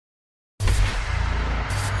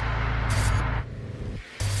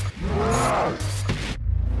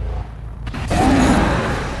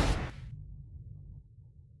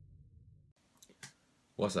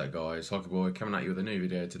What's that, guys? Hockey Boy coming at you with a new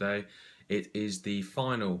video today. It is the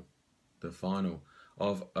final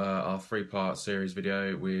of our three-part series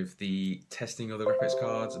video with the testing of the graphics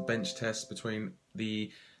cards, bench tests between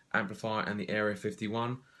the amplifier and the Area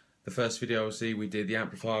 51. The first video, obviously, we did the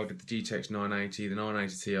amplifier, we did the GTX 980, the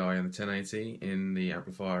 980 Ti and the 1080 in the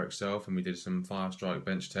amplifier itself, and we did some Firestrike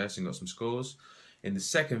bench tests and got some scores. In the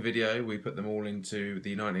second video, we put them all into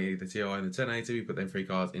the 980, the Ti and the 1080. We put them three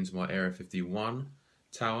cards into my Area 51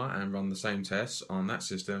 tower and run the same tests on that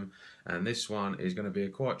system. And this one is going to be a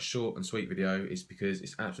quite short and sweet video. It's because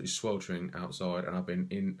it's absolutely sweltering outside and I've been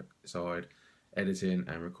inside editing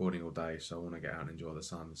and recording all day, so I want to get out and enjoy the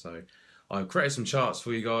sun. So I've created some charts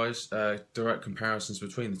for you guys, direct comparisons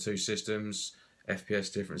between the two systems,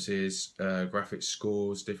 FPS differences, graphics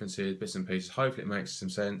scores differences, bits and pieces. Hopefully it makes some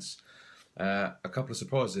sense. A couple of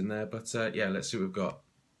surprises in there, but yeah, let's see what we've got.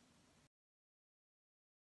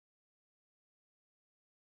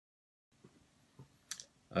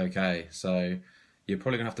 Okay, so you're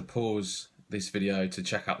probably going to have to pause this video to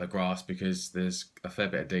check out the graphs because there's a fair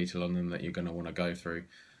bit of detail on them that you're going to want to go through.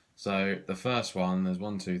 So the first one, there's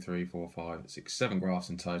 1, 2, 3, 4, 5, 6, 7 graphs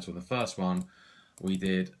in total. The first one, we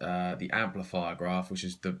did the amplifier graph, which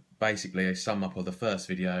is basically a sum up of the first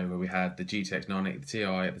video where we had the GTX 980, the Ti,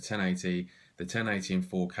 the 1080, the 1080 in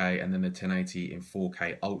 4K, and then the 1080 in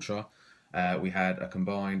 4K Ultra. We had a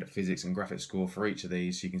combined physics and graphics score for each of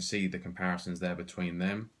these, so you can see the comparisons there between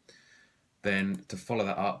them. Then to follow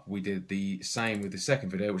that up, we did the same with the second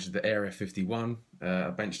video, which is the Area 51,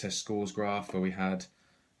 a bench test scores graph where we had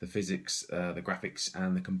the physics, the graphics,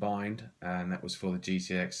 and the combined, and that was for the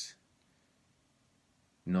GTX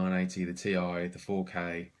 980, the Ti, the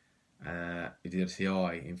 4K. We did a Ti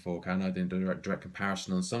in 4K. I know I didn't do a direct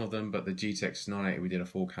comparison on some of them, but the GTX 980 we did a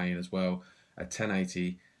 4K in as well, a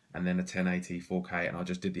 1080, and then a 1080 4K, and I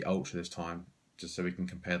just did the Ultra this time, just so we can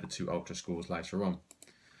compare the two Ultra scores later on.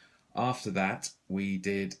 After that, we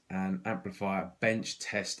did an amplifier bench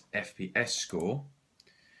test FPS score,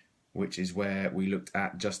 which is where we looked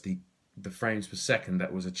at just the frames per second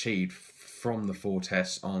that was achieved from the 4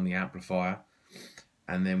 tests on the amplifier.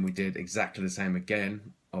 And then we did exactly the same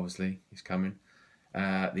again, obviously, it's coming,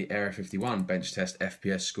 the Area 51 bench test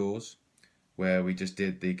FPS scores, where we just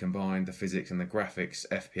did the combined, the physics and the graphics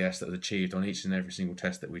FPS that was achieved on each and every single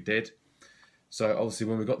test that we did. So obviously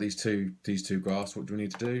when we got these two graphs, what do we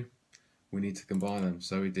need to do? We need to combine them.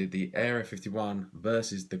 So we did the Area 51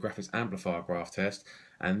 versus the graphics amplifier graph test,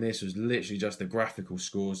 and this was literally just the graphical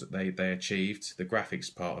scores that they achieved, the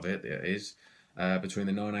graphics part of it, between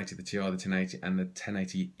the 980, the Ti, the 1080, and the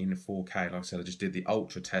 1080 in 4K. Like I said, I just did the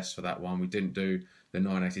Ultra test for that one. We didn't do the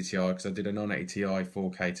 980 Ti because I did a 980 Ti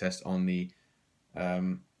 4K test on the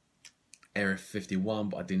Area 51,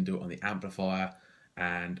 but I didn't do it on the amplifier,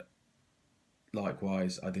 and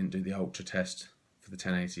likewise I didn't do the Ultra test for the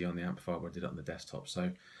 1080 on the amplifier, but I did it on the desktop.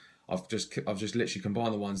 So I've just literally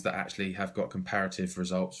combined the ones that actually have got comparative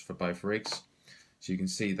results for both rigs, so you can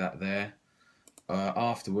see that there.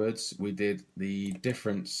 Afterwards, we did the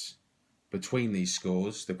difference between these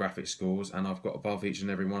scores, the graphics scores, and I've got above each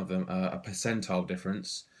and every one of them a percentile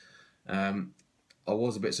difference. I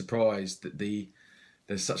was a bit surprised that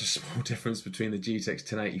there's such a small difference between the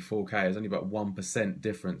GTX 1080 4K. There's only about 1%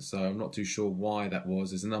 difference, so I'm not too sure why that was.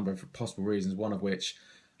 There's a number of possible reasons, one of which,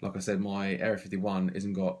 like I said, my Area 51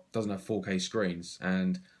 doesn't have 4K screens,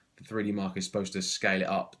 and the 3D Mark is supposed to scale it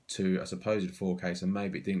up to a supposed 4K, so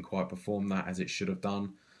maybe it didn't quite perform that as it should have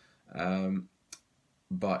done.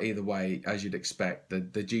 But either way, as you'd expect, the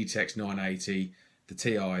GTX 980, the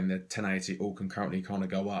Ti and the 1080 all concurrently kind of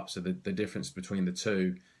go up, so the difference between the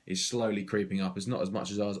two is slowly creeping up. It's not as much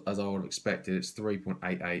as I would have expected. It's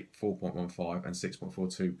 3.88, 4.15 and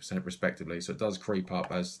 6.42% respectively, so it does creep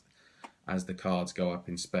up as the cards go up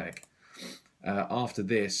in spec. After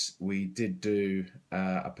this, we did do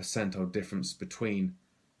a percentile difference between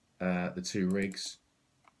the two rigs.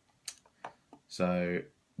 So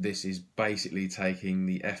this is basically taking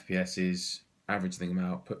the FPSs, averaging them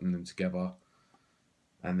out, putting them together,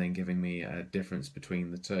 and then giving me a difference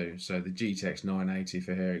between the two. So the GTX 980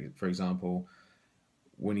 for here, for example,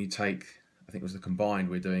 when you take, I think it was the combined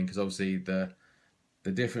we're doing, because obviously the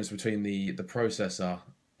difference between the processor,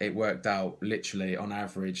 it worked out literally on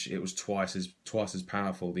average it was twice as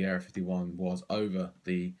powerful. The Area 51 was over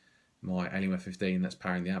my Alienware 15 that's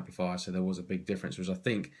powering the amplifier, so there was a big difference. Which I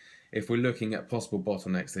think, if we're looking at possible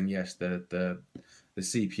bottlenecks, then yes, the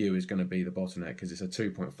CPU is going to be the bottleneck, because it's a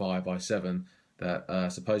 2.5 i7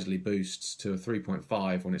 that supposedly boosts to a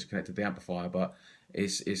 3.5 when it's connected to the amplifier, but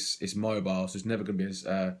it's mobile, so it's never going to be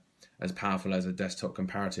as powerful as a desktop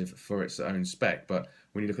comparative for its own spec. But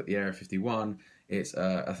when you look at the Area 51, It's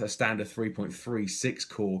a standard 3.36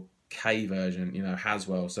 core K version, you know,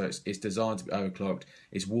 Haswell. So it's designed to be overclocked.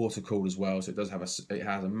 It's water cooled as well, so it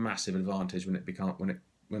has a massive advantage when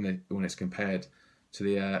it's compared to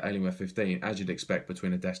the Alienware 15, as you'd expect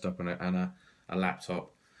between a desktop and a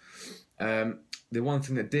laptop. The one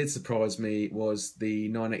thing that did surprise me was the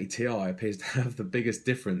 980 Ti appears to have the biggest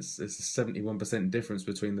difference. It's a 71% difference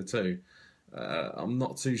between the two. I'm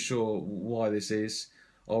not too sure why this is.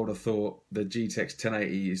 I would have thought the GTX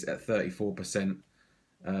 1080 is at 34%.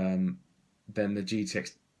 Then the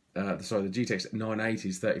GTX 980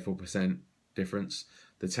 is 34% difference.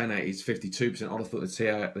 The 1080 is 52%. I'd have thought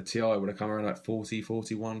the Ti would have come around at 40,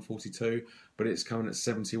 41, 42, but it's coming at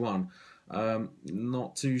 71.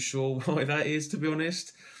 Not too sure why that is, to be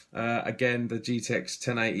honest. Again, the GTX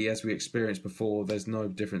 1080, as we experienced before, there's no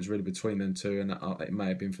difference really between them two, and it may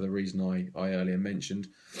have been for the reason I earlier mentioned.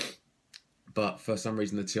 But for some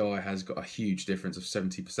reason, the Ti has got a huge difference of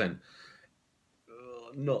 70%.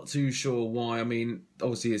 Not too sure why. I mean,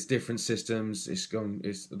 obviously it's different systems. It's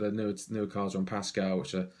the newer cars are on Pascal,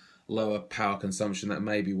 which are lower power consumption. That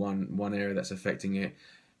may be one area that's affecting it.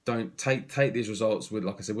 Don't take these results with,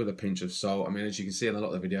 like I said, with a pinch of salt. I mean, as you can see in a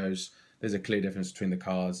lot of the videos, there's a clear difference between the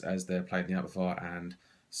cards as they're played in the amplifier and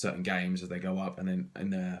certain games as they go up, and then in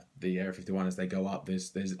the Area 51 as they go up,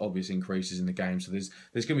 there's obvious increases in the game. So there's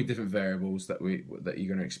going to be different variables that you're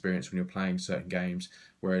going to experience when you're playing certain games,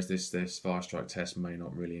 whereas this Firestrike test may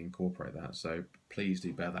not really incorporate that. So please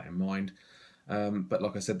do bear that in mind. But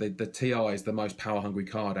like I said, the Ti is the most power hungry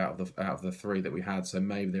card out of the three that we had. So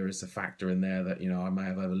maybe there is a factor in there that, you know, I may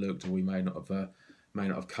have overlooked or we may not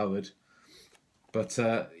have covered. But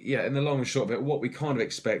yeah, in the long and short of it, what we kind of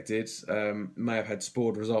expected, may have had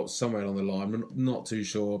spoiled results somewhere along the line. I'm not too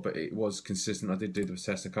sure, but it was consistent. I did do the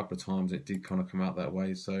test a couple of times. It did kind of come out that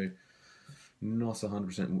way. So not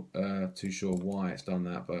 100% too sure why it's done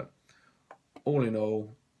that. But all in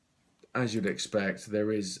all, as you'd expect,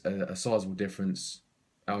 there is a sizable difference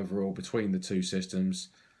overall between the two systems.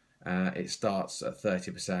 It starts at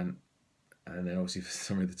 30%. And then obviously for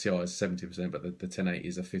some reason the Ti is 70%, but the 1080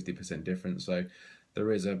 is a 50% difference. So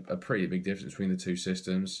there is a pretty big difference between the two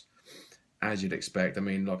systems, as you'd expect. I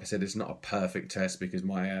mean, like I said, it's not a perfect test because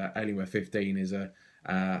my Alienware 15 is a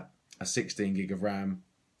 16 gig of RAM,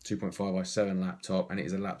 2.5i7 laptop, and it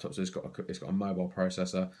is a laptop, so it's got a mobile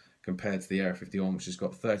processor compared to the Area 51, which has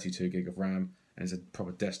got 32 gig of RAM and it's a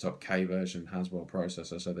proper desktop K version Haswell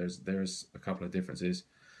processor. So there is a couple of differences.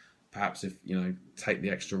 Perhaps if, you know, take the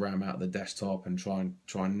extra RAM out of the desktop and try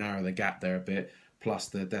and narrow the gap there a bit. Plus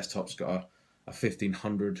the desktop's got a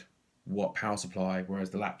 1500 watt power supply, whereas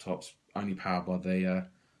the laptop's only powered by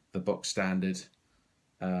the box standard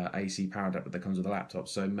AC power adapter that comes with the laptop.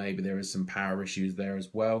 So maybe there is some power issues there as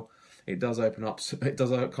well. It does kind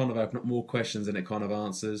of open up more questions than it kind of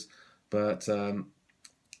answers. But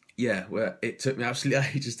yeah, well, it took me absolutely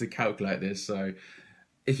ages to calculate this. So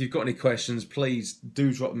if you've got any questions, please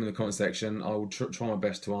do drop them in the comment section. I will try my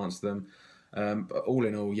best to answer them. But all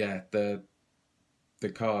in all, yeah, the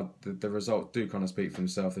results do kind of speak for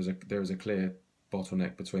themselves. There is a clear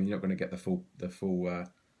bottleneck between. You're not going to get the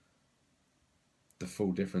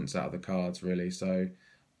full difference out of the cards really. So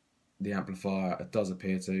the amplifier does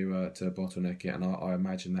appear to bottleneck it, and I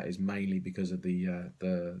imagine that is mainly because of the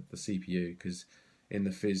CPU. Because in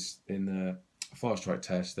the Firestrike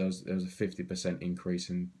test, there was a 50% increase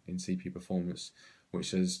in CPU performance,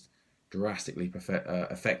 which has drastically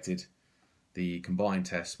affected the combined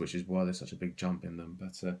test, which is why there's such a big jump in them.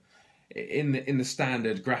 But in the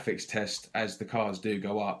standard graphics test, as the cards do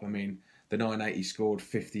go up, I mean, the 980 scored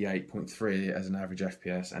 58.3 as an average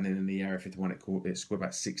FPS, and then in the Area 51 it scored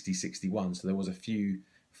about 60-61. So there was a few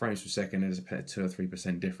frames per second. There's a 2 or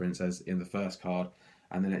 3% difference as in the first card,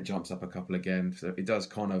 and then it jumps up a couple again. So it does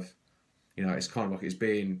kind of, you know, it's kind of like it's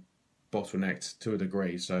being bottlenecked to a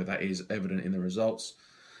degree. So that is evident in the results.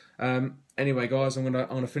 Anyway, guys, I'm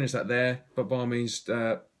gonna finish that there. But by all means,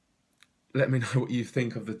 let me know what you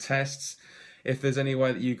think of the tests. If there's any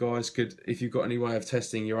way that you guys could, if you've got any way of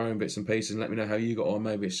testing your own bits and pieces, let me know how you got on.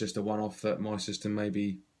 Maybe it's just a one-off that my system may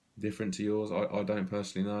be different to yours. I don't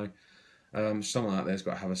personally know. Someone out there's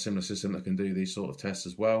got to have a similar system that can do these sort of tests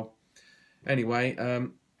as well. Anyway,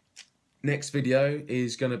 next video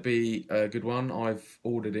is going to be a good one. I've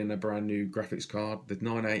ordered in a brand new graphics card. The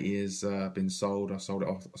 980 has been sold. I sold it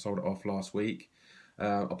off last week.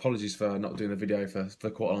 Apologies for not doing the video for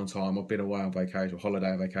quite a long time. I've been away on vacation,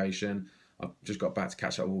 holiday vacation. I've just got back to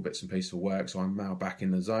catch up with all bits and pieces of work, so I'm now back in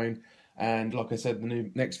the zone. And like I said, the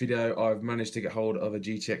next video, I've managed to get hold of a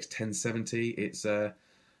GTX 1070. It's a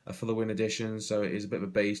for the win edition, so it is a bit of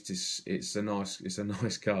a beast. It's a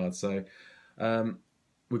nice card. So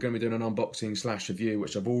We're going to be doing an unboxing / review,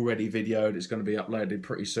 which I've already videoed. It's going to be uploaded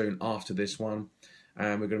pretty soon after this one.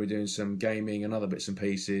 And we're going to be doing some gaming and other bits and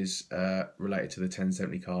pieces related to the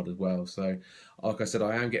 1070 card as well. So, like I said,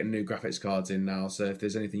 I am getting new graphics cards in now. So if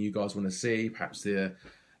there's anything you guys want to see, perhaps the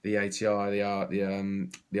ATI, the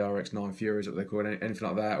RX9 Furies, what they call it, anything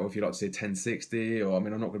like that, or if you'd like to see a 1060, or I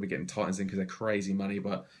mean, I'm not going to be getting Titans in because they're crazy money,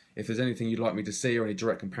 but if there's anything you'd like me to see or any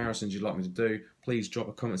direct comparisons you'd like me to do, please drop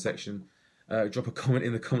a comment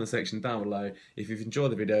in the comment section down below. If you've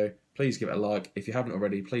enjoyed the video, please give it a like. If you haven't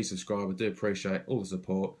already, please subscribe. I do appreciate all the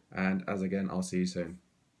support, and as again, I'll see you soon.